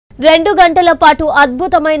2 గంటల పాటు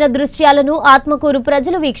అద్భుతమైన దృశ్యాలను ఆత్మకూరు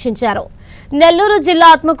ప్రజలు వీక్షించారు. నెల్లూరు జిల్లా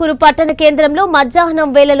ఆత్మకూరు పట్టణ కేంద్రంలో మధ్యాహ్నం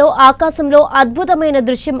వేళలో ఆకాశంలో అద్భుతమైన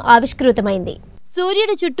దృశ్యం ఆవిష్కృతమైంది.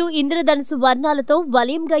 సూర్యుడి చుట్టూ ఇంద్రధనుసు వర్ణాలతో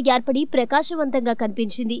వలయంగా ఏర్పడి ప్రకాశవంతంగా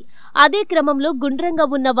కనిపించింది. అదే క్రమంలో గుండ్రంగా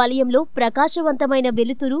ఉన్న వలయంలో ప్రకాశవంతమైన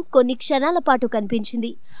వెలుతురు కొన్ని క్షణాల పాటు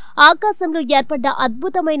కనిపించింది. ఆకాశంలో ఏర్పడ్డ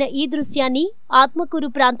అద్భుతమైన ఈ దృశ్యాన్ని ఆత్మకూరు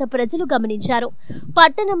ప్రాంత ప్రజలు గమనించారు.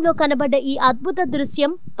 పట్టణంలో కనబడ్డ ఈ అద్భుత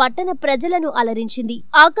దృశ్యం పట్టణ ప్రజలను అలరించింది.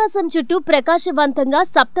 ఆకాశం చుట్టూ ప్రకాశవంతంగా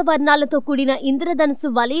సప్తవర్ణాలతో కూడిన ఇంద్రధనుసు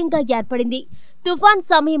వలయంగా ఏర్పడింది. తుఫాన్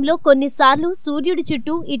సమయంలో కొన్నిసార్లు సూర్యుడి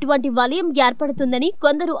చుట్టూ ఇటువంటి వలయం ఏర్పడుతుందని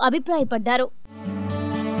కొందరు అభిప్రాయపడ్డారు.